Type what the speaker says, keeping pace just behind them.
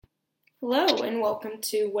Hello, and welcome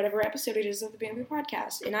to whatever episode it is of the Bamboo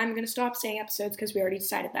Podcast. And I'm going to stop saying episodes because we already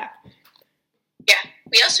decided that. Yeah,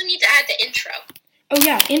 we also need to add the intro. Oh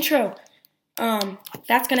yeah, intro.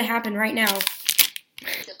 That's going to happen right now.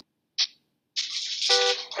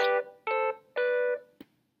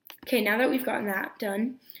 Okay, now that we've gotten that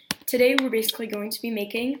done, today we're basically going to be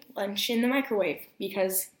making lunch in the microwave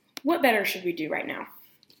because what better should we do right now?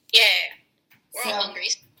 Yeah, we're all hungry.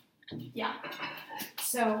 Yeah.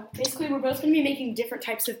 So basically we're both going to be making different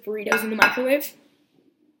types of burritos in the microwave.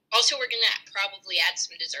 Also, we're going to probably add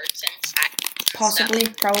some desserts and snacks. Possibly,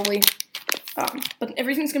 probably. But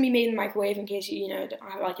everything's going to be made in the microwave in case you don't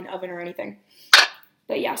have like an oven or anything.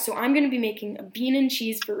 But yeah, so I'm going to be making a bean and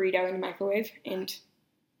cheese burrito in the microwave, and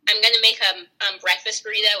I'm going to make a breakfast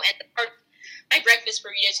burrito, and my breakfast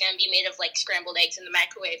burrito is going to be made of like scrambled eggs in the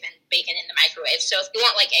microwave and bacon in the microwave. So if you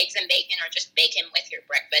want like eggs and bacon or just bacon with your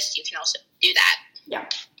breakfast, you can also do that. Yeah.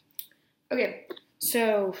 Okay,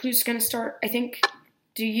 so who's going to start? I think,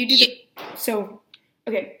 do you do the, so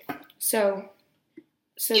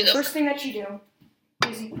the first thing that you do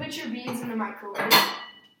is you put your beans in the microwave.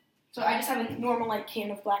 So I just have a normal like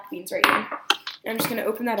can of black beans right here. And I'm just going to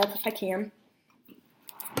open that up if I can.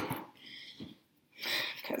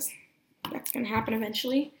 Because that's going to happen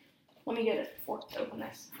eventually. Let me get a fork to open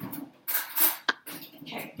this.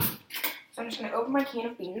 Okay. So I'm just going to open my can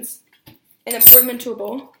of beans and then pour them into a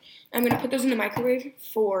bowl. I'm going to put those in the microwave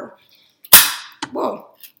for,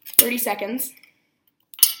 30 seconds.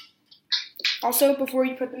 Also, before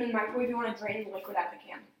you put them in the microwave, you want to drain the liquid out of the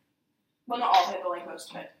can. Well, not all of it, but like most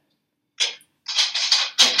of it.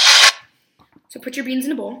 Okay. So put your beans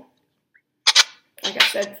in a bowl, like I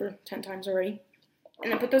said for 10 times already.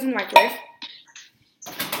 And then put those in the microwave.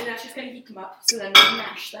 And that's just going to heat them up, so then we can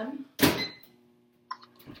mash them.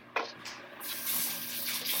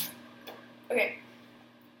 Okay.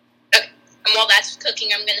 And while that's cooking,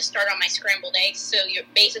 I'm going to start on my scrambled eggs. So you're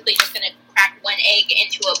basically just going to crack one egg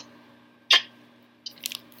into a...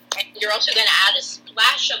 And you're also going to add a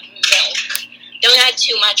splash of milk. Don't add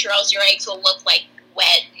too much or else your eggs will look like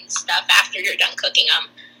wet and stuff after you're done cooking them.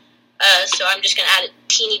 So I'm just going to add a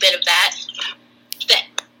teeny bit of that. That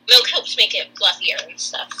milk helps make it fluffier and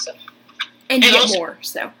stuff. So. And you get more,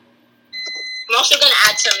 so. I'm also going to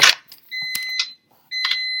add some...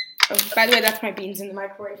 Oh, by the way, that's my beans in the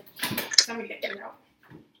microwave. So I'm going to get them out.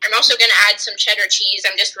 I'm also going to add some cheddar cheese.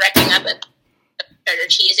 I'm just wrecking up a cheddar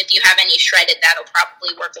cheese. If you have any shredded, that'll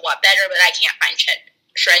probably work a lot better, but I can't find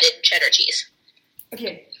shredded cheddar cheese.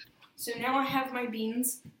 Okay, so now I have my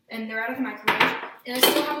beans, and they're out of the microwave, and I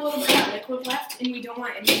still have a little bit of liquid left, and we don't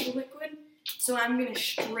want any of the liquid, so I'm going to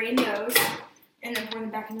strain those, and then pour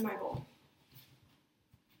them back into my bowl.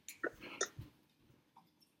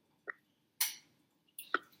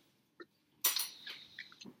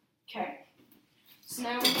 Okay, so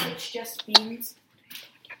now it's just beans.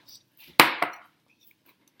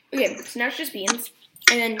 Okay, so now it's just beans,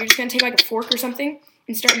 and then you're just going to take like a fork or something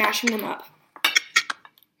and start mashing them up.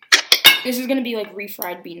 This is going to be like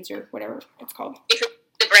refried beans or whatever it's called. If you're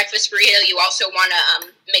the breakfast burrito, you also want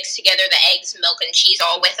to mix together the eggs, milk, and cheese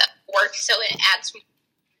all with a fork so it adds some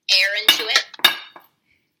air into it.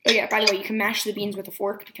 Oh yeah, by the way, you can mash the beans with a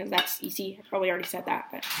fork because that's easy. I probably already said that,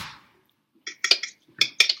 but...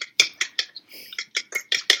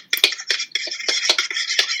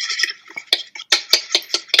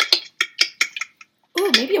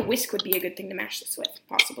 Ooh, maybe a whisk would be a good thing to mash this with,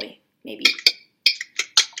 possibly. Maybe.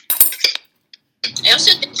 I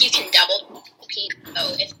also think you can double repeat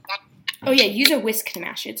though if you want. Oh yeah, use a whisk to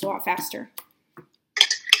mash it. It's a lot faster.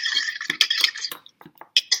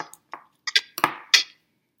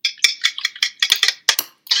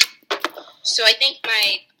 So I think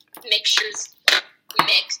my mixture's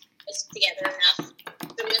mixed together enough.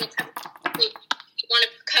 So you want to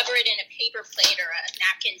cover it in a paper plate or a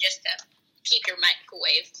napkin just to keep your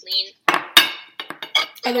microwave clean.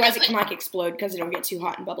 Otherwise it can like explode because it'll get too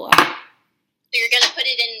hot and bubble up. So you're going to put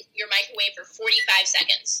it in your microwave for 45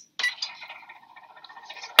 seconds.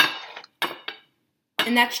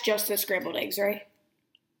 And that's just the scrambled eggs, right?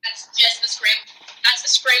 That's just the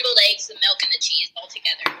scrambled eggs, the milk, and the cheese all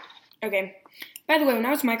together. Okay. By the way, when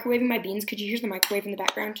I was microwaving my beans, could you hear the microwave in the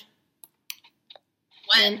background?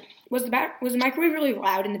 What? And was the microwave really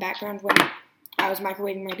loud in the background when I was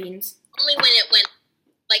microwaving my beans? Only when it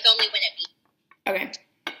beat. Okay.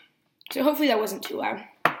 So hopefully that wasn't too loud.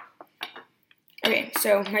 Okay,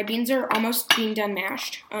 so my beans are almost being done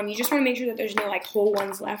mashed. You just want to make sure that there's no like whole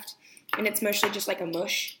ones left, and it's mostly just like a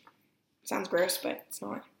mush. Sounds gross, but it's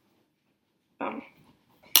not. I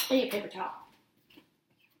need a paper towel.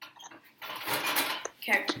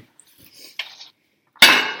 Okay.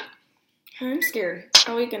 I'm scared.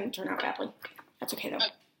 Probably gonna turn out badly. That's okay though.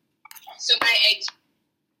 So my eggs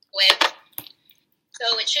with.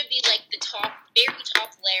 So it should be like the very top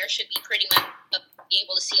layer should be pretty much be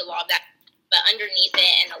able to see a lot of that, but underneath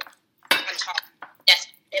it and on top, yes,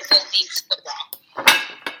 it will be so raw.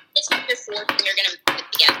 It's before you're gonna mix it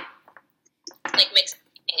together, like mix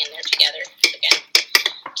everything in there together again.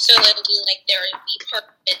 So it'll be like there will be parts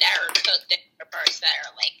of it that are cooked and other parts that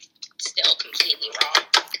are like still completely raw.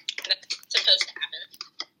 That's supposed to happen.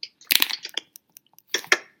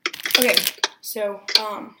 Okay, so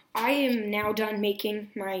I am now done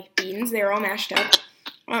making my beans. They're all mashed up.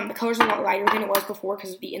 The color's a lot lighter than it was before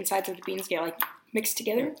because the insides of the beans get like mixed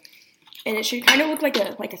together, and it should kind of look like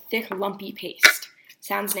a thick, lumpy paste.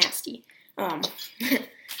 Sounds nasty. But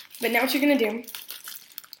now what you're gonna do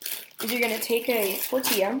is you're gonna take a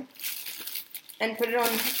tortilla and put it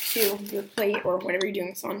onto your plate or whatever you're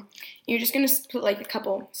doing this on. You're just gonna put like a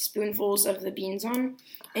couple spoonfuls of the beans on,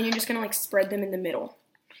 and you're just gonna like spread them in the middle.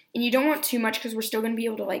 And you don't want too much because we're still gonna be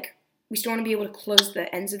able to we still want to be able to close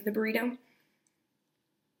the ends of the burrito.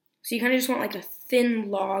 So you kind of just want like a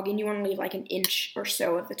thin log, and you want to leave like an inch or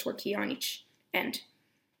so of the tortilla on each end.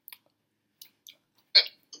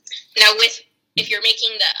 Now, if you're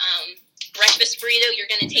making the breakfast burrito, you're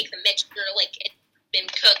going to take the mixture like it's been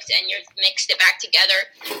cooked and you've mixed it back together.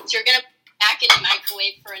 So you're going to back in the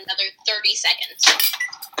microwave for another 30 seconds.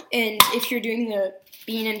 And if you're doing the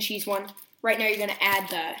bean and cheese one, right now you're going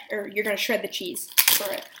to you're going to shred the cheese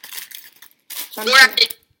for it. So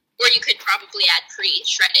Or you could probably add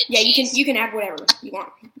pre-shredded cheese. You can add whatever you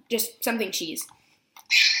want. Just something cheese.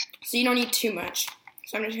 So you don't need too much.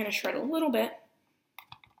 So I'm just going to shred a little bit.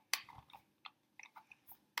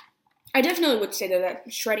 I definitely would say, though, that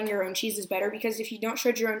shredding your own cheese is better, because if you don't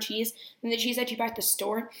shred your own cheese, then the cheese that you buy at the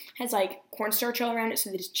store has, like, cornstarch all around it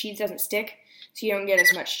so the cheese doesn't stick, so you don't get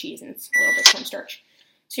as much cheese, and it's a little bit of cornstarch.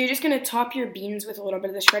 So you're just going to top your beans with a little bit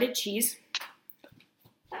of the shredded cheese.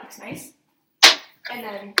 Looks nice. And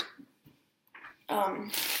then,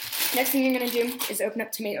 next thing you're going to do is open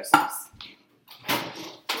up tomato sauce.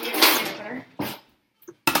 So you get a can opener,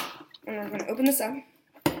 and we're going to open this up.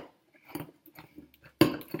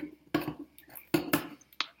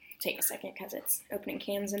 Take a second because it's opening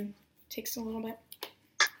cans and takes a little bit.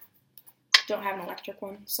 Don't have an electric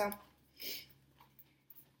one, so.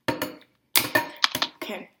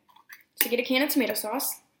 Okay, so get a can of tomato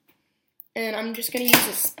sauce, and I'm just going to use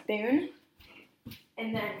a spoon,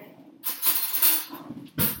 and then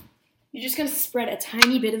you're just going to spread a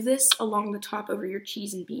tiny bit of this along the top over your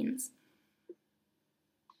cheese and beans.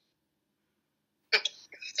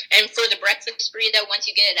 And for the breakfast burrito,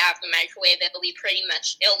 once you get it out of the microwave, it'll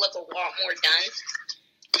look a lot more done.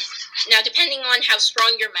 Now, depending on how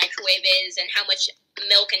strong your microwave is and how much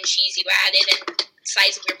milk and cheese you added and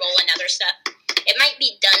size of your bowl and other stuff, it might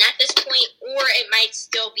be done at this point, or it might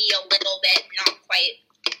still be a little bit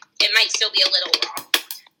it might still be a little raw.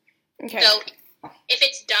 Okay. So, if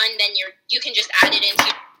it's done, then you can just add it into,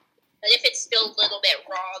 but if it's still a little bit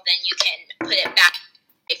raw, then you can put it back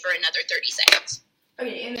for another 30 seconds.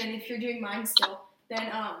 Okay, and then if you're doing mine still,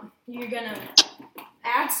 then you're gonna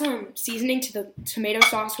add some seasoning to the tomato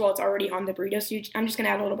sauce while it's already on the burrito. So I'm just gonna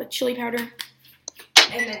add a little bit of chili powder,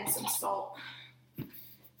 and then some salt,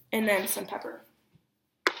 and then some pepper.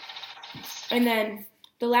 And then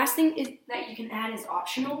the last thing that you can add is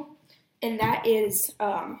optional, and that is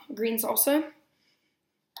green salsa.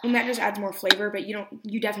 And that just adds more flavor, but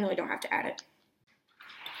you definitely don't have to add it.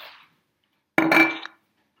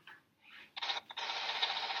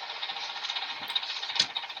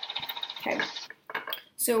 Okay,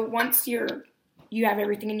 so once you have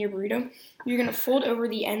everything in your burrito, you're going to fold over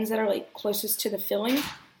the ends that are like closest to the filling,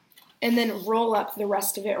 and then roll up the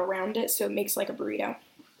rest of it around it so it makes like a burrito.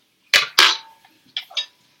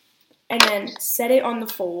 And then set it on the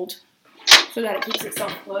fold so that it keeps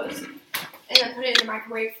itself closed, and then put it in the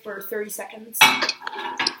microwave for 30 seconds.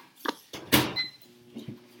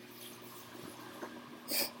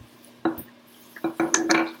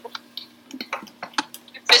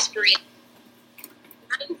 This burrito.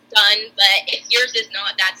 Done, but if yours is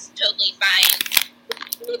not, that's totally fine.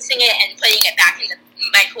 Mixing it and putting it back in the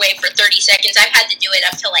microwave for 30 seconds. I've had to do it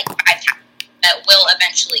up to like 5 times, but will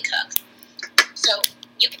eventually cook. So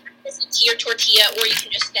you can put this into your tortilla, or you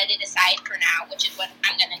can just set it aside for now, which is what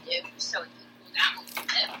I'm going to do, so it can cool down a little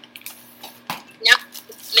bit. Now,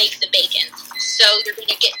 make the bacon. So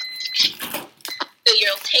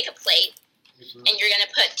you'll take a plate, and you're going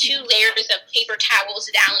to put 2 layers of paper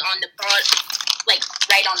towels down on the broad, like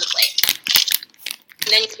right on the plate. And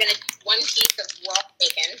then you're going to do 1 piece of raw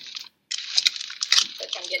bacon,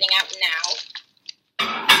 which I'm getting out now.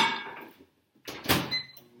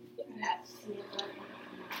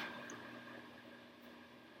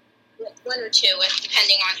 1 or 2,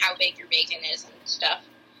 depending on how big your bacon is and stuff.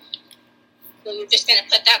 So you're just going to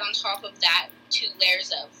put that on top of that 2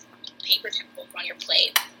 layers of paper towels on your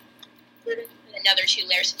plate. You're going to put another 2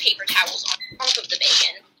 layers of paper towels on top of the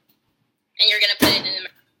bacon. And you're going to put it in the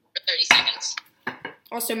microwave for 30 seconds.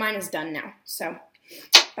 Also, mine is done now. So,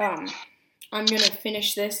 I'm going to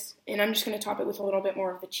finish this, and I'm just going to top it with a little bit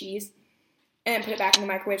more of the cheese and put it back in the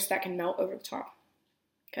microwave so that can melt over the top.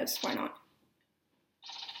 Because why not?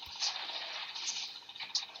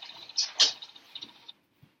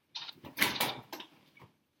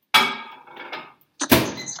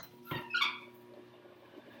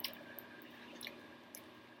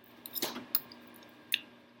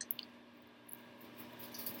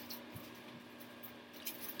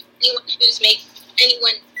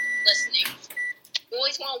 Anyone listening, you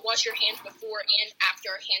always want to wash your hands before and after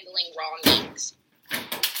handling raw meats.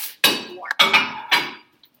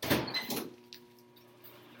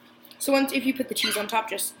 So if you put the cheese on top,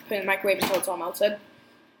 just put it in the microwave until it's all melted,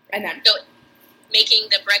 and then. So, making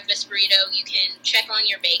the breakfast burrito, you can check on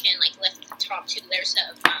your bacon, like lift the top 2 layers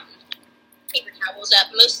of paper towels up.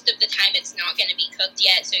 Most of the time, it's not going to be cooked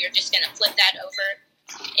yet, so you're just going to flip that over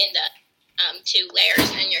in the 2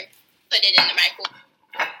 layers, and you're put it in the microwave.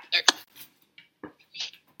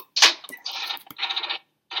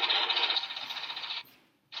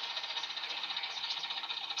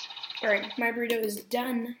 Alright, my burrito is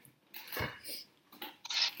done.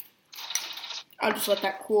 I'll just let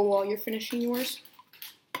that cool while you're finishing yours.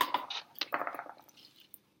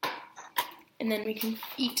 And then we can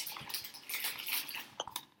eat.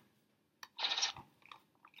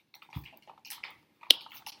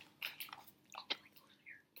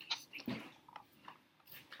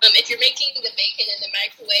 If you're making the bacon in the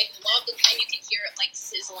microwave, a lot of the time you can hear it like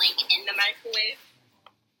sizzling in the microwave.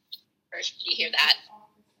 Or did you hear that?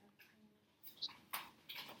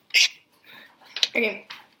 Okay,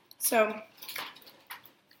 so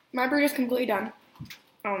my burrito's completely done.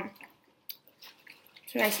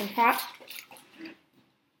 It's nice and hot.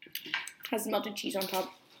 Has melted cheese on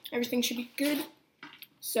top. Everything should be good.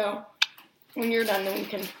 So when you're done, then we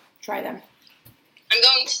can try them.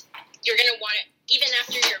 You're gonna want it. Even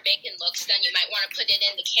after your bacon looks done, you might want to put it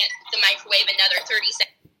in the microwave another 30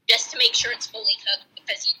 seconds just to make sure it's fully cooked,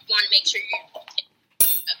 because you want to make sure you.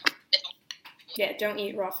 Yeah, don't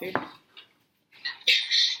eat raw food.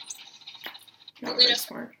 Not very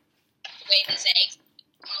smart. Wait this egg.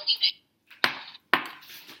 I'll leave it.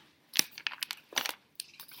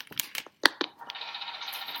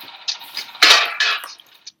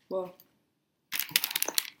 Well.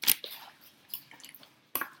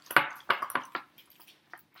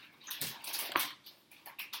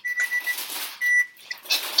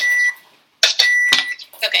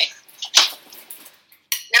 Okay.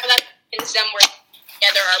 Now that it's done, we're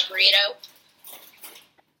together our burrito.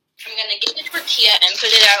 I'm going to get the tortilla and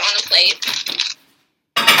put it out on a plate.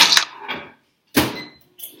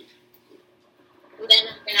 And then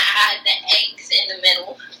I'm going to add the eggs in the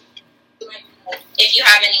middle. If you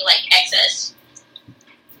have any, like, excess,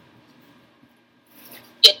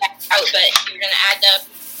 get that out, but you're going to add the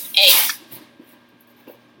eggs.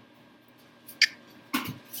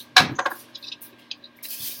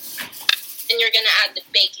 And you're going to add the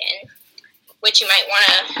bacon, which you might want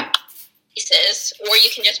to pieces, or you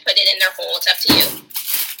can just put it in there whole. It's up to you.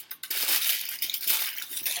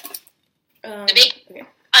 The bacon. Okay.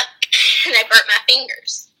 And I burnt my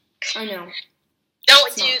fingers. I know.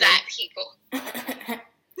 Don't do that, people.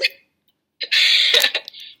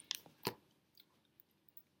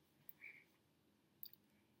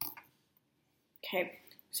 Okay,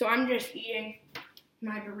 so I'm just eating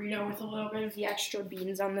my burrito with a little bit of the extra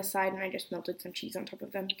beans on the side, and I just melted some cheese on top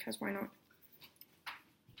of them because why not?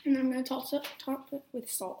 And then I'm going to top it with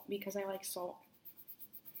salt because I like salt.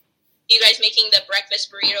 You guys making the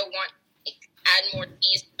breakfast burrito want to add more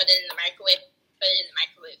cheese, put it in the microwave,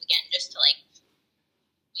 again, just to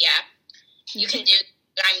you can do,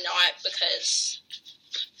 but I'm not, because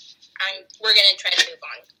we're going to try to move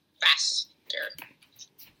on faster.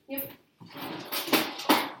 Yep.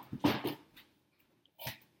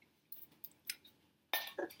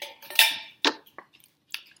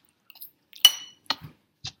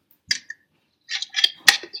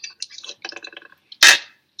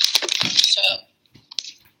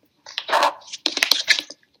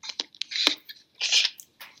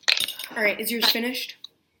 All right, is yours finished?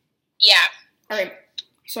 Yeah. All right,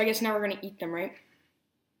 so I guess now we're going to eat them, right?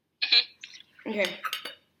 Mm-hmm. Okay.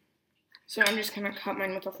 So I'm just going to cut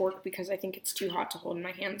mine with a fork because I think it's too hot to hold in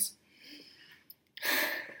my hands.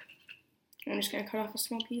 I'm just going to cut off a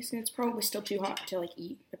small piece, and it's probably still too hot to,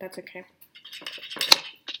 eat, but that's okay.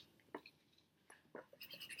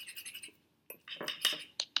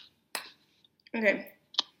 Okay.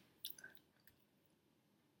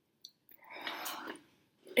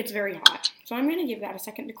 It's very hot, so I'm going to give that a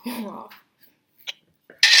second to cool off.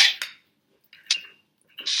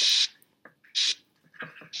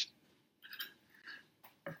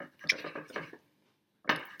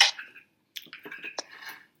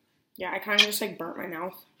 Yeah, I kind of just like burnt my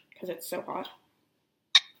mouth because it's so hot.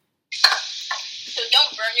 So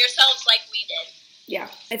don't burn yourselves like we did. Yeah,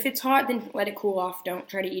 if it's hot, then let it cool off. Don't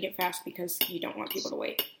try to eat it fast because you don't want people to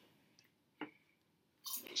wait.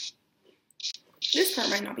 This part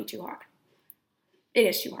might not be too hot. It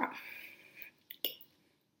is too hot.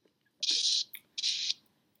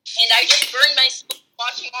 And I just burned myself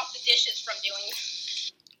washing off the dishes from doing it.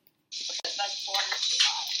 That's too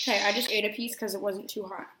hot. Okay, I just ate a piece because it wasn't too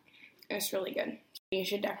hot. It's really good. You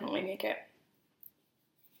should definitely make it.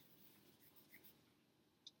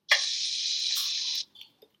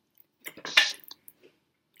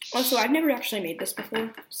 Also, I've never actually made this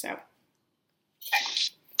before, so I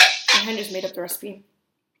kind of just made up the recipe.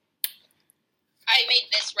 I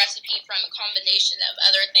made this recipe from a combination of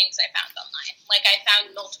other things I found online. Like, I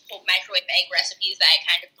found multiple microwave egg recipes that I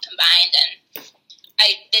kind of combined, and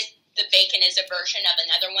the bacon is a version of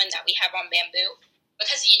another one that we have on Bamboo,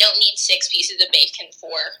 because you don't need 6 pieces of bacon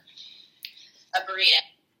for a burrito.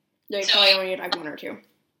 Yeah, you probably only need like 1 or 2.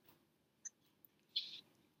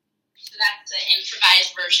 So that's an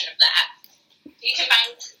improvised version of that. You can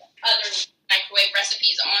find other microwave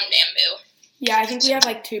recipes on Bamboo. Yeah, I think we have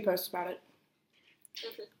like 2 posts about it.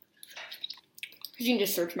 Because you can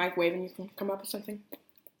just search microwave and you can come up with something.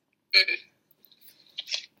 Mm-hmm.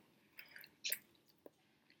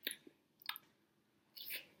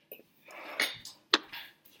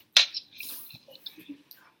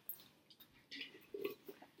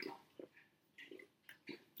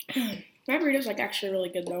 My burrito's like actually really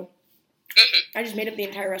good though. Mm-hmm. I just made up the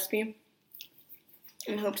entire recipe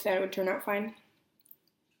in hopes that it would turn out fine.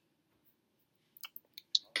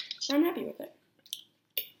 So I'm happy with it.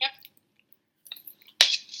 Yep.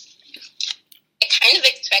 I kind of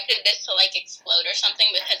expected this to like explode or something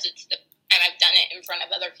because it's the time I've done it in front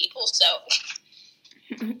of other people, so.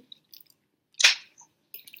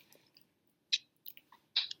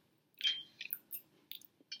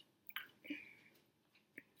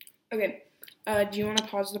 Okay, do you want to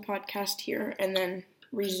pause the podcast here and then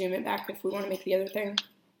resume it back if we want to make the other thing?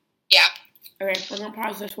 Yeah. Okay, we're going to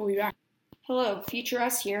pause this. We'll be back. Hello, future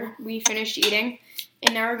us here. We finished eating,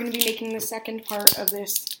 and now we're going to be making the second part of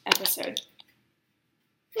this episode.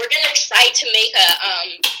 We're going to try to make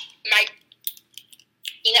my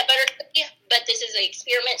peanut butter cookie, but this is an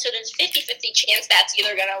experiment, so there's a 50-50 chance that's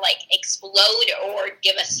either going to, like, explode or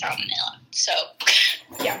give us salmonella. So.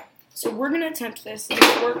 Yeah. So we're going to attempt this. If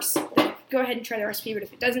it works, then go ahead and try the recipe, but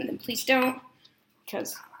if it doesn't, then please don't,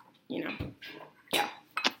 because, you know, yeah.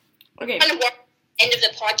 Okay. Kind of warn end of the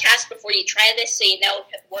podcast before you try this so you know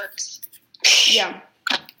if it works. Yeah.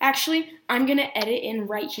 Actually, I'm going to edit in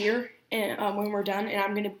right here and when we're done, and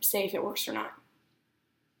I'm going to say if it works or not.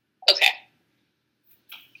 Okay.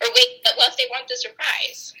 Or wait, but what if they want the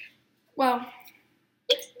surprise? Well,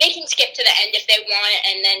 they can skip to the end if they want,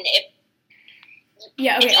 and then if...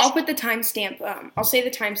 Yeah, okay, I'll put the timestamp. I'll say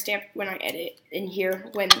the timestamp when I edit in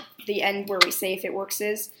here, when the end where we say if it works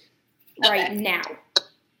is right now.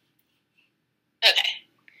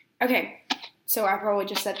 Okay, so I probably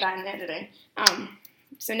just said that in editing.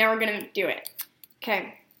 So now we're going to do it.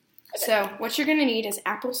 Okay, so what you're going to need is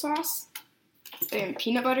applesauce, and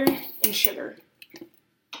peanut butter, and sugar.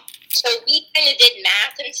 So we kind of did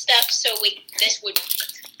math and stuff, so this would...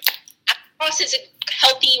 Applesauce is a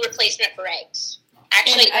healthy replacement for eggs.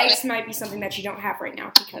 Actually, and eggs might be something that you don't have right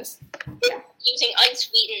now because, yeah. Using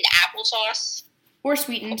unsweetened applesauce. Or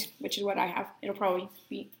sweetened, which is what I have. It'll probably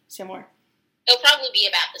be similar. It'll probably be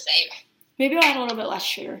about the same. Maybe I'll add a little bit less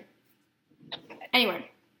sugar. Anyway,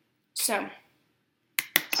 so,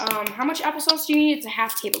 how much applesauce do you need? It's a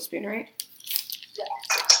half tablespoon, right? Yeah.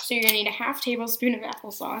 So you're going to need a half tablespoon of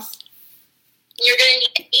applesauce. You're going to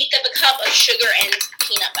need 1/8 of a cup of sugar and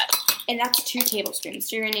peanut butter. And that's 2 tablespoons.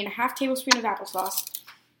 So you're going to need a half tablespoon of applesauce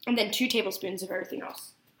and then 2 tablespoons of everything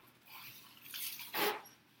else.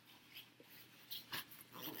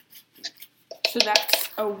 So that's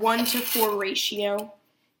a 1-to-4 ratio,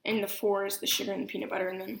 and the 4 is the sugar and the peanut butter,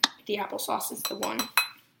 and then the applesauce is the 1.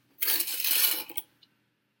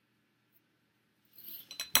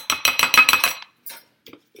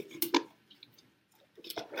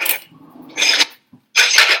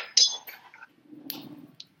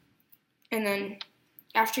 And then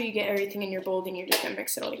after you get everything in your bowl, then you're just going to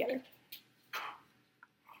mix it all together.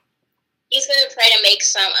 He's going to try to make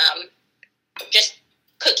some, just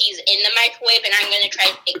cookies in the microwave, and I'm going to try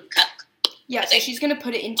to make a cup. Yeah, so she's going to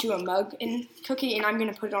put it into a mug and cookie, and I'm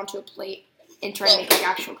going to put it onto a plate and try to make like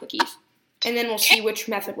actual cookies. And then we'll see which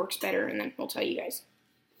method works better, and then we'll tell you guys.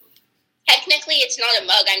 Technically, it's not a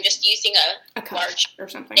mug. I'm just using A cup large or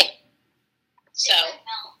something. So,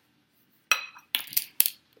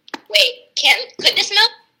 wait, could this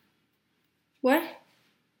melt? What?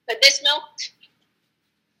 Could this melt?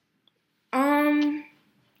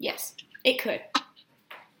 Yes, it could.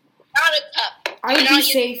 Not a cup. I would be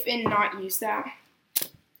safe and not use that.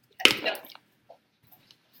 No.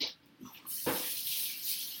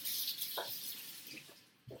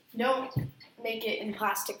 Don't make it in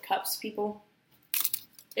plastic cups, people.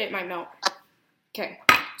 It might melt. Okay,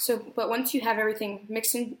 but once you have everything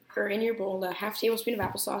mixed in your bowl, a half tablespoon of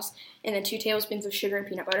applesauce, and then 2 tablespoons of sugar and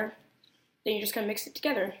peanut butter, then you're just going to mix it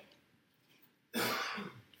together.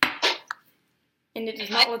 And it does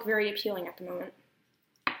not look very appealing at the moment.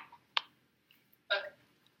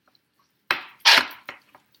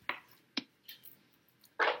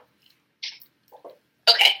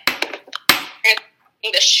 Okay.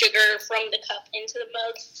 And the sugar from the cup into the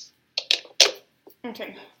mug.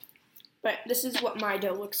 Okay. But this is what my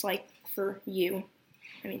dough looks like for you.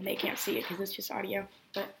 I mean, they can't see it because it's just audio,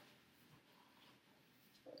 but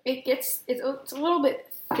it's a little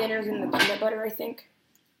bit thinner than the peanut butter, I think,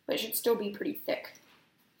 but it should still be pretty thick.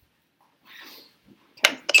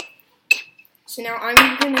 Okay. So now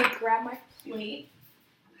I'm gonna grab my plate.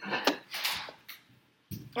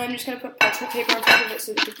 I'm just gonna put parchment paper on top of it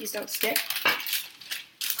so the cookies don't stick.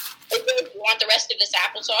 Do you want the rest of this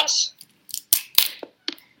applesauce?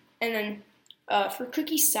 And then for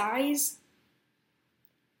cookie size,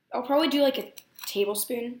 I'll probably do like a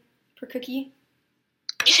tablespoon per cookie.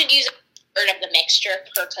 You should use a third of the mixture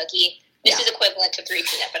per cookie. This is equivalent to 3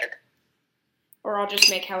 peanut butter. Or I'll just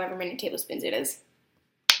make however many tablespoons it is.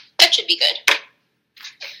 That should be good.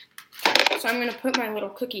 So I'm going to put my little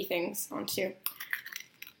cookie things onto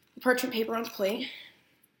the parchment paper on the plate.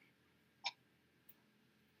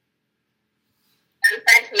 I'm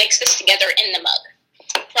trying to mix this together in the mug.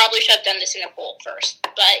 Probably should have done this in a bowl first,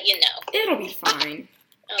 but you know. It'll be fine.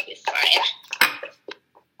 It'll be fine.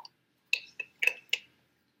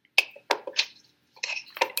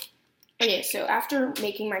 Okay, so after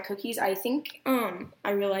making my cookies, I think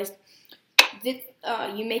I realized that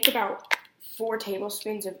you make about 4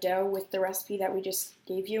 tablespoons of dough with the recipe that we just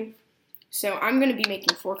gave you. So I'm going to be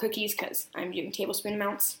making 4 cookies because I'm doing tablespoon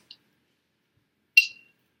amounts.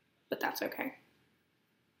 But that's okay.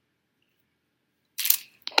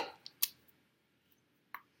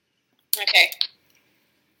 Okay.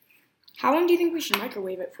 How long do you think we should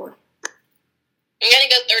microwave it for? I'm going to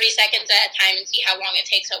go 30 seconds at a time and see how long it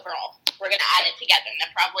takes overall. We're going to add it together and then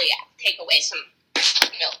probably take away some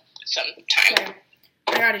milk, some time. Okay.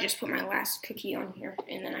 I gotta just put my last cookie on here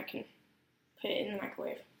and then I can put it in the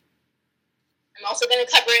microwave. I'm also going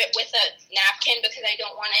to cover it with a napkin because I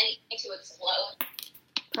don't want anything to explode.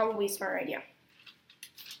 Probably a smart idea.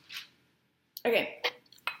 Okay.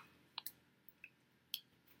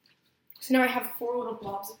 So now I have 4 little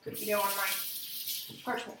blobs of cookie dough on my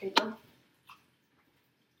parchment paper.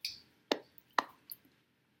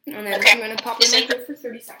 And then I'm going to pop them in the microwave for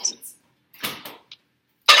 30 seconds.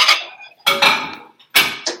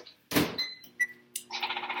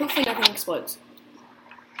 Hopefully nothing explodes.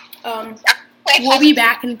 We'll be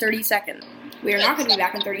back in 30 seconds. We are not going to be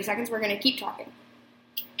back in 30 seconds. We're going to keep talking.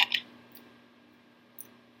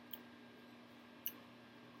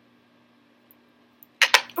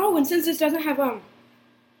 Oh, and since this doesn't have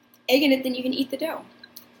egg in it, then you can eat the dough.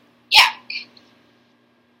 Yeah.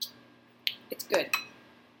 It's good.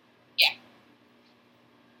 Yeah.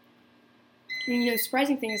 And you know, the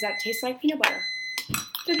surprising thing is that it tastes like peanut butter.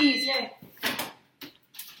 Cookies, yay.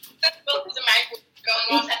 Both of the microwaves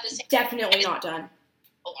going off at the same time. Definitely not done.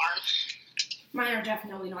 Alarm. Mine are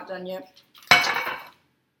definitely not done yet.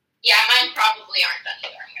 Yeah, mine probably aren't done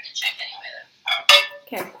either. I'm going to check anyway,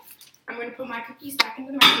 though. Okay. I'm going to put my cookies back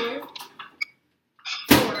into the microwave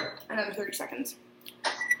for another 30 seconds.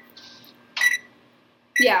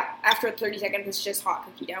 Yeah, after 30 seconds, it's just hot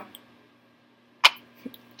cookie dough.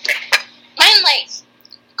 Mine,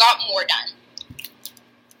 got more done.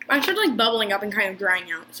 Mine started, bubbling up and kind of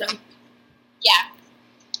drying out, so. Yeah.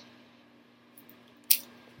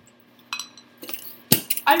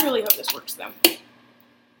 I really hope this works, though.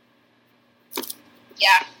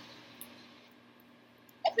 Yeah.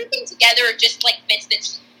 Everything together just, fits the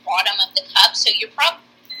bottom of the cup, so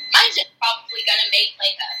mine's just probably gonna make,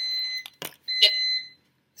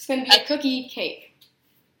 It's gonna be a cookie cake.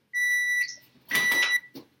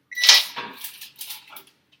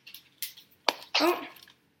 Oh,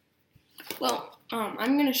 Well,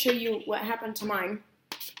 I'm going to show you what happened to mine.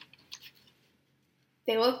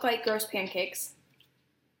 They look like gross pancakes.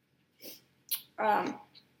 Mine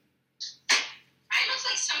looks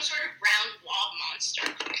like some sort of brown blob monster.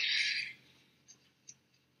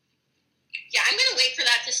 Yeah, I'm going to wait for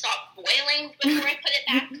that to stop boiling before I put it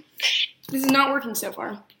back. This is not working so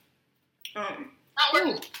far. Not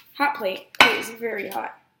working. Ooh, hot plate. It is very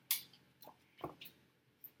hot.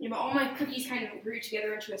 Yeah, but all my cookies kind of grew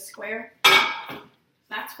together into a square.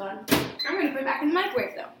 That's fun. I'm going to put it back in the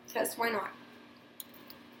microwave, though, because why not?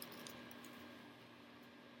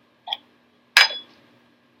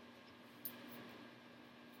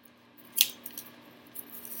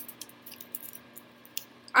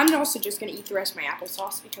 I'm also just going to eat the rest of my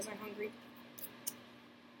applesauce because I'm hungry.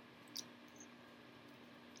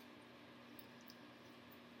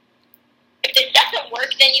 If this doesn't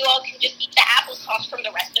work, then you all can just eat the applesauce from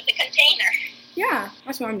the rest of the container. Yeah,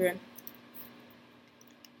 that's what I'm doing.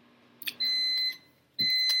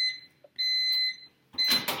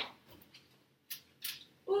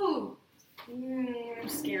 Ooh. I'm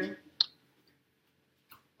scared.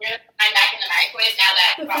 We're going to put mine back in the microwave now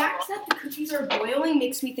that The fact that the cookies are boiling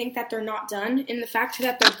makes me think that they're not done, and the fact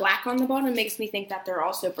that they're black on the bottom makes me think that they're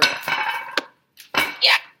also burnt.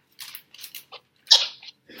 Yeah.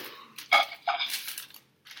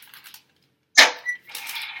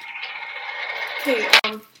 Okay,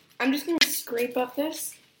 I'm just gonna scrape up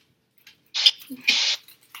this.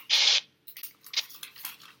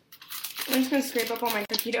 I'm just gonna scrape up all my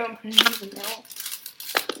cookie dough and put it in the middle.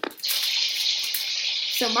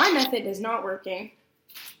 So my method is not working.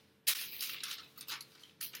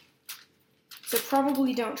 So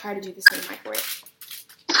probably don't try to do this in the microwave.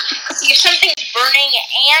 If something's burning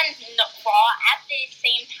and raw at the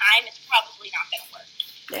same time, it's probably not going to work.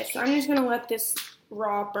 Yeah, so I'm just gonna let this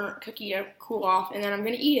raw burnt cookie dough cool off, and then I'm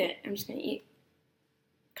gonna eat it. I'm just gonna eat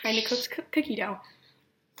kind of cooked cookie dough.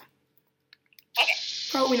 Okay.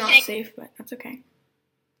 Probably not safe, but that's okay.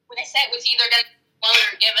 When I said it was either going to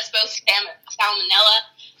explode or give us both salmonella,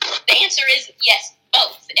 the answer is yes,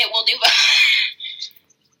 both. It will do both.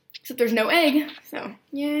 Except there's no egg, so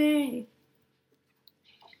yay.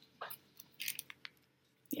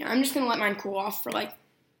 Yeah, I'm just gonna let mine cool off for like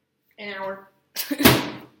an hour. Because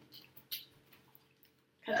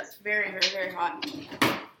it's very, very, very hot.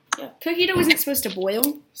 Yeah, cookie dough isn't supposed to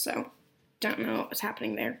boil, so don't know what was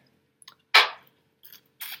happening there.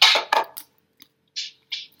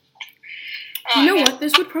 You know what?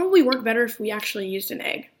 This would probably work better if we actually used an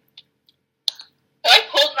egg. So I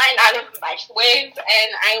pulled mine out of the microwave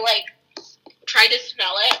and I tried to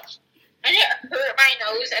smell it, and it hurt my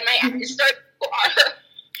nose and my eyes started to water.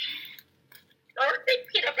 I don't think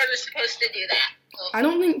peanut butter is supposed to do that. I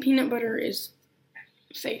don't think peanut butter is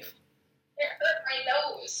safe. It hurt my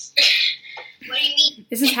nose. What do you mean?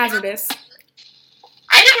 This is hazardous.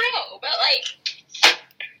 I don't know, but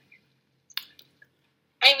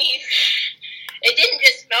I mean, it didn't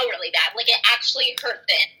just smell really bad. It actually hurt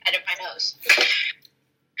the inside of my nose.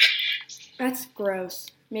 That's gross.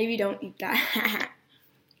 Maybe don't eat that.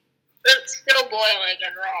 It's still boiling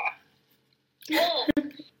and raw. Oh.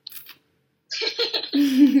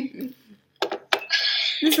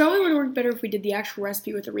 This probably would have worked better if we did the actual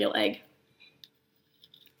recipe with a real egg.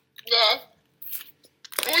 Yeah.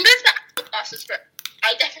 I wonder if the applesauce is burnt.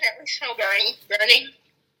 I definitely smell burning.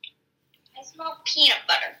 I smell peanut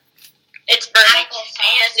butter. It's burning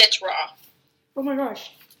and it's raw. Oh my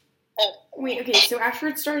gosh. Oh. Wait, okay, so after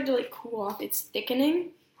it started to cool off, it's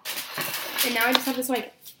thickening. And now I just have this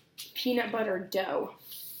peanut butter dough.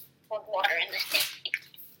 Pour water in the sink.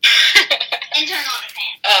 And turn on a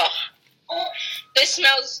fan. Oh. This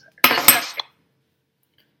smells disgusting.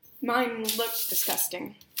 Mine looks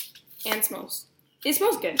disgusting. And smells. It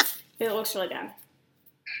smells good, but it looks really bad.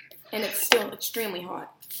 And it's still extremely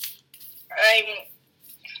hot.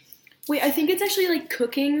 Wait, I think it's actually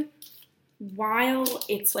cooking while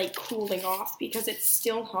it's cooling off because it's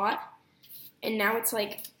still hot. And now it's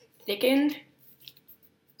thickened.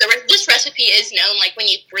 This recipe is known when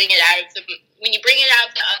you bring it out of the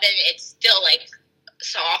oven, it's still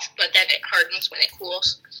soft, but then it hardens when it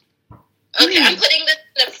cools. Okay, I'm putting this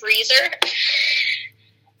in the freezer.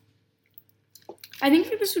 I think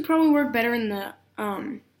this would probably work better in the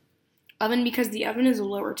oven because the oven is a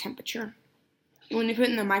lower temperature. When you put it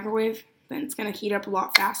in the microwave, then it's going to heat up a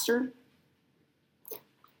lot faster.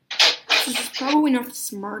 This is probably not the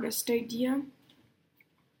smartest idea. And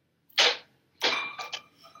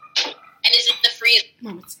is it the freezer?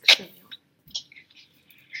 Mom, it's extremely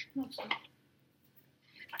hot.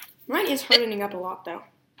 Mine is hardening up a lot, though.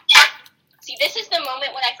 See, this is the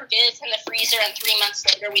moment when I forget it's in the freezer, and 3 months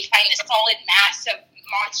later we find this solid mass of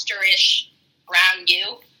monsterish brown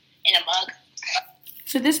goo in a mug.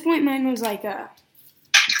 So at this point, mine was like a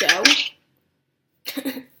dough.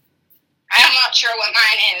 I'm not sure what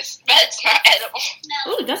mine is, but it's not edible.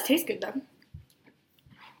 Oh, it does taste good, though.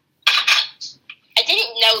 I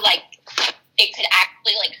didn't know, like, it could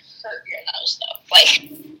actually, like, hurt your nose, though.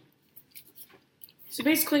 Like, So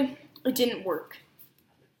basically, it didn't work.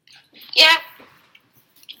 yeah.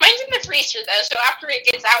 Mine's in the freezer, though, so after it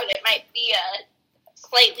gets out, it might be a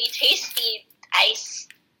slightly tasty ice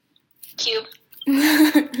cube.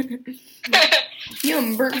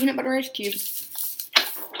 Yum, burnt peanut butter ice cubes.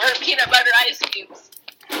 Or peanut butter ice cubes.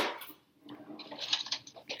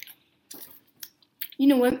 You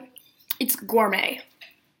know what? It's gourmet.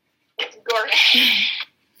 It's gourmet.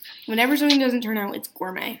 Whenever something doesn't turn out, it's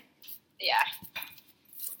gourmet. Yeah.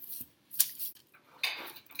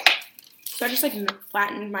 So I just like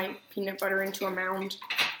flattened my peanut butter into a mound.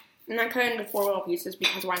 And I cut it into 4 little pieces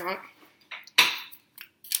because why not?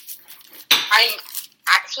 I'm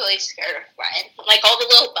actually scared of flying. Like, all the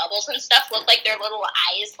little bubbles and stuff look like their little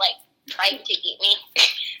eyes, like, trying to eat me.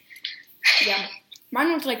 Yeah.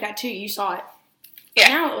 Mine looked like that too. You saw it. Yeah.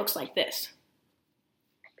 Now it looks like this.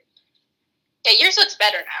 Yeah, yours looks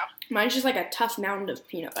better now. Mine's just like a tough mound of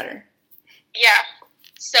peanut butter. Yeah.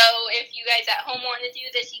 So, if you guys at home want to do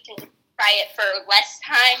this, you can try it for less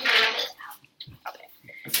time. Okay.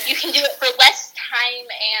 You can do it for less time,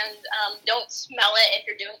 and don't smell it if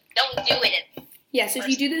you're doing. Don't do it. Yes, if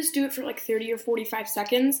you do this, do it for like 30 or 45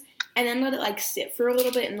 seconds, and then let it like sit for a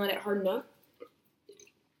little bit and let it harden up.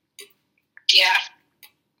 Yeah.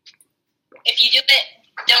 If you do it,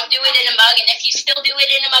 don't do it in a mug, and if you still do it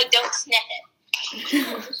in a mug, don't sniff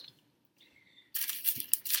it.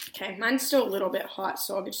 Okay, mine's still a little bit hot,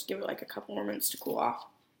 so I'll just give it like a couple more minutes to cool off.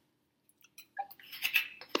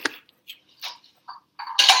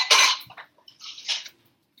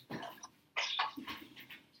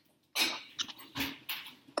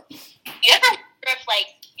 You ever wonder if, like,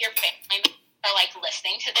 your family are, like,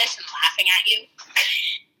 listening to this and laughing at you?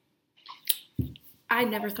 I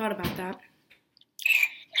never thought about that.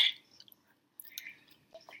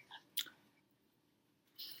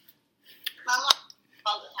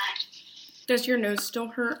 All the time. Does your nose still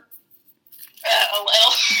hurt? A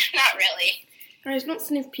little. Not really. Guys, don't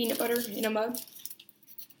sniff peanut butter in a mug.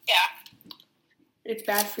 Yeah. It's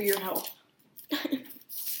bad for your health.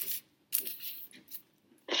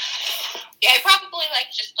 Yeah, I probably,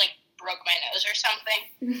 like, just, like, broke my nose or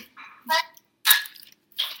something. But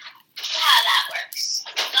how that works.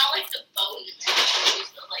 It's not like the bones,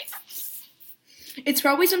 but, like... It's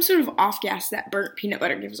probably some sort of off gas that burnt peanut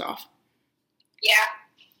butter gives off. Yeah.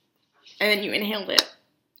 And then you inhaled it.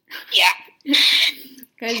 Yeah.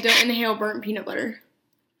 Guys, don't inhale burnt peanut butter.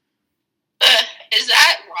 Is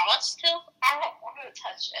that raw still? I don't want to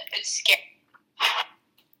touch it. It's scary.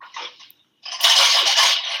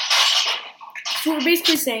 So what we're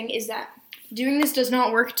basically saying is that doing this does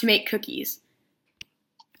not work to make cookies.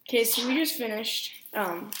 Okay, so we just finished.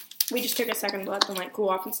 We just took a second to let them like cool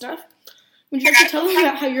off and stuff. Would you like to tell them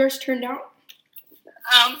about how yours turned out?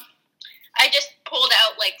 I just pulled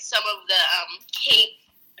out like some of the cake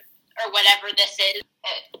or whatever this is.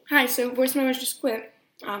 Hi, so voice memos just quit.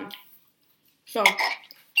 So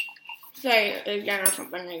say it again or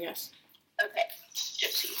something, I guess. Okay,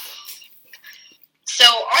 just see. So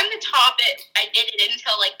on the top, I did it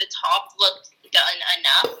until like the top looked done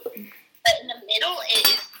enough, but in the middle it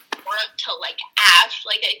is burnt to like ash.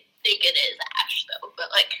 Like I think it is ash though, but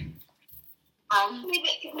like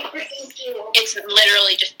it's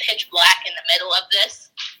literally just pitch black in the middle of this.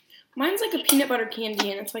 Mine's like a peanut butter candy,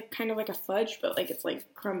 and it's like kind of like a fudge, but like it's like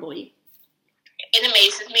crumbly. It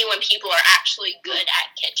amazes me when people are actually good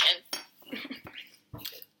at kitchen.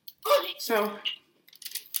 So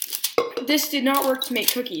this did not work to make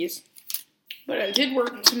cookies, but it did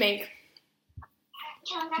work to make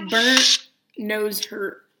burnt nose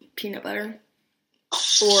hurt peanut butter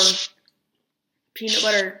or peanut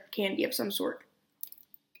butter candy of some sort.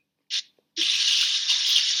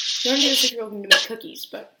 Don't do this if you're looking to make cookies,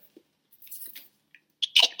 but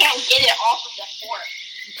I can't get it off of the fork.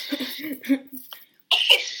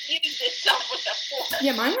 Excuse itself with the fork.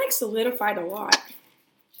 Yeah, mine like solidified a lot.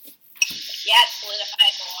 Yeah, it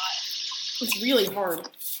solidifies a lot. It's really hard.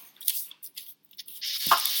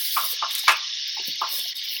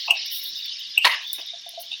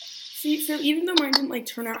 See, so even though mine didn't like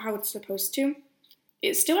turn out how it's supposed to,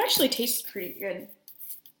 it still actually tastes pretty good.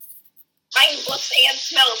 Mine looks and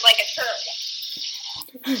smells like a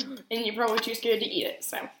turd. And you're probably too scared to eat it,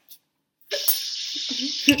 so.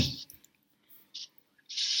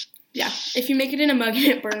 Yeah, if you make it in a mug and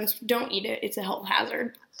it burns, don't eat it. It's a health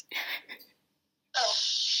hazard. Oh.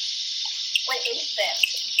 What is this?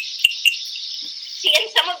 See, and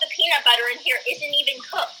some of the peanut butter in here isn't even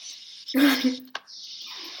cooked.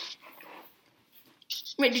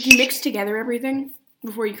 Wait, did you mix together everything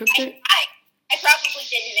before you cooked it? I probably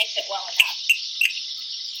didn't mix it well enough.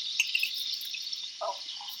 Oh.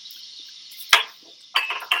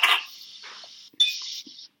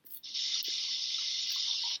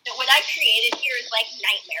 So what I created here is like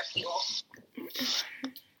nightmare fuel.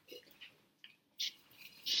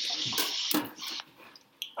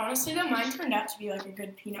 Honestly, though, mine turned out to be like a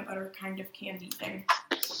good peanut butter kind of candy thing.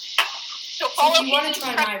 So So if you want to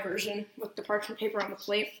try my version with the parchment paper on the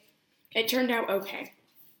plate, it turned out okay.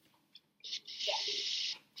 Yeah.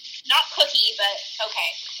 Not cookie, but okay.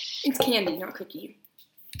 It's candy, not cookie.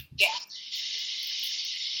 Yeah.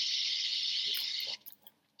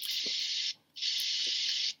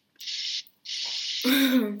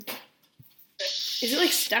 Is it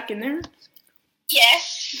like stuck in there?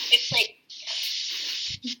 Yes. It's like,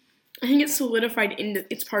 I think it's solidified into,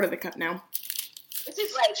 it's part of the cup now. this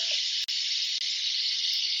is like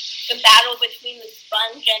the battle between the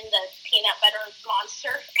sponge and the peanut butter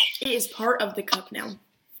monster. It is part of the cup now.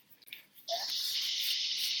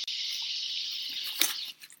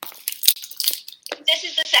 This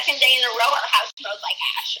is the second day in a row our house smells like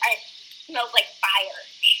ash. It smells like fire.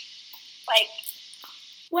 Like,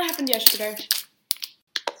 What happened yesterday?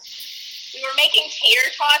 we were making tater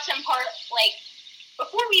tots and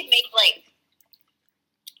before we made like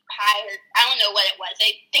pie or I don't know what it was.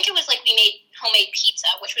 I think it was like we made homemade pizza,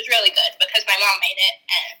 which was really good because my mom made it.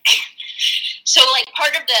 And so like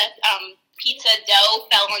part of the pizza dough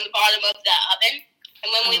fell on the bottom of the oven. And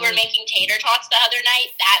when we were making tater tots the other night,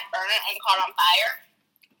 that burned and caught on fire.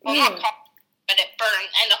 Well, not caught, but it burned,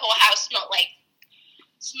 and the whole house smelled like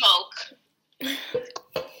smoke.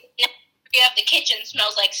 Now the kitchen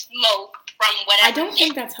smells like smoke from whatever. I don't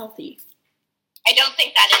think that's healthy. I don't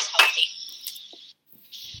think that is healthy.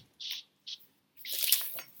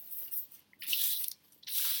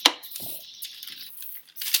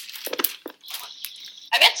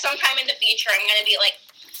 I bet sometime in the future I'm going to be like,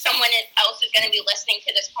 someone else is going to be listening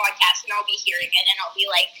to this podcast and I'll be hearing it and I'll be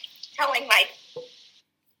like, I'll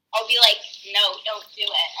be like, no, don't do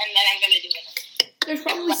it. And then I'm going to do it. There's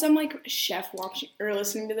probably some like chef watching or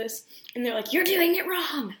listening to this, and they're like, "You're doing it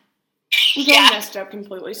wrong." We got messed up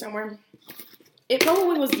completely somewhere. It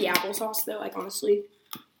probably was the applesauce, though. Like honestly,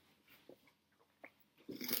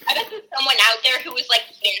 I bet there's someone out there who was like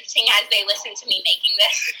wincing as they listened to me making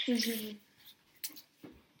this. Mm-hmm.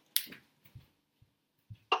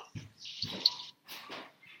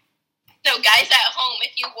 So, guys at home,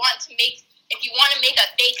 if you want to make a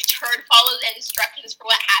fake turd, follow the instructions for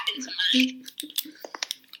what happened to mine.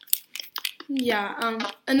 Yeah.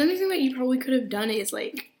 Another thing that you probably could have done is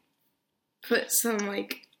like put some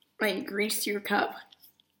like grease to your cup.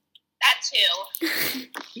 That too.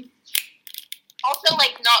 Also,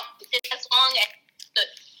 like not as long as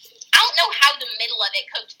I don't know how the middle of it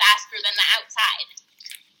cooked faster than the outside.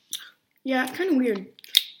 Yeah, it's kind of weird.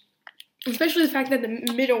 Especially the fact that the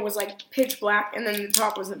middle was like pitch black and then the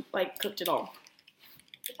top wasn't like cooked at all.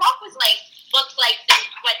 The top was looked like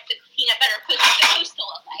what the peanut butter cookie is supposed to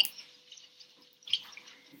look like.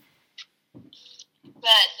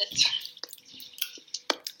 But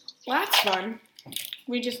Well, that's fun.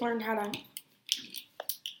 We just learned how to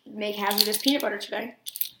make hazardous peanut butter today.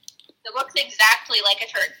 it looks exactly like a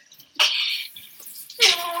turd.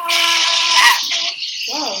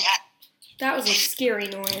 Whoa. That was a scary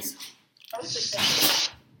noise.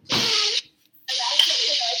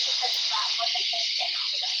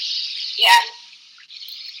 Yeah.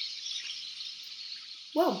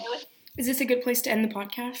 Whoa. Is this a good place to end the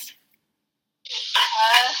podcast?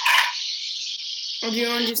 Or do you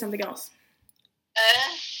want to do something else?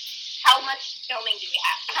 How much filming do we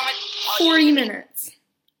have? How much? 40 minutes.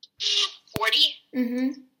 40? Mm-hmm.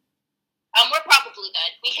 We're probably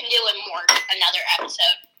good. We can do another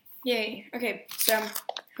episode. Yay. Okay, so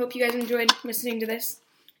hope you guys enjoyed listening to this.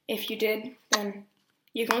 If you did, then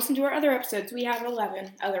you can listen to our other episodes. We have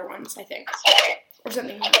 11 other ones, I think. Or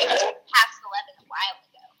something like that. Past 11 a while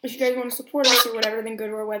ago. If you guys want to support us or whatever, then go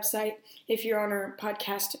to our website. If you're on our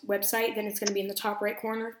podcast website, then it's going to be in the top right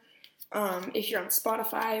corner. If you're on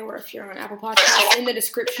Spotify or if you're on Apple Podcasts, in the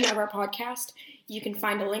description of our podcast, you can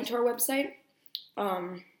find a link to our website.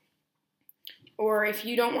 Or if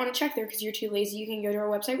you don't want to check there because you're too lazy, you can go to our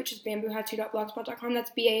website, which is bamboohowto.blogspot.com.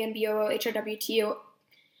 That's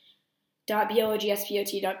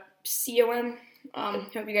bamboohowt.blogspot.com.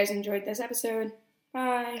 Hope you guys enjoyed this episode.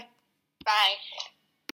 Bye. Bye.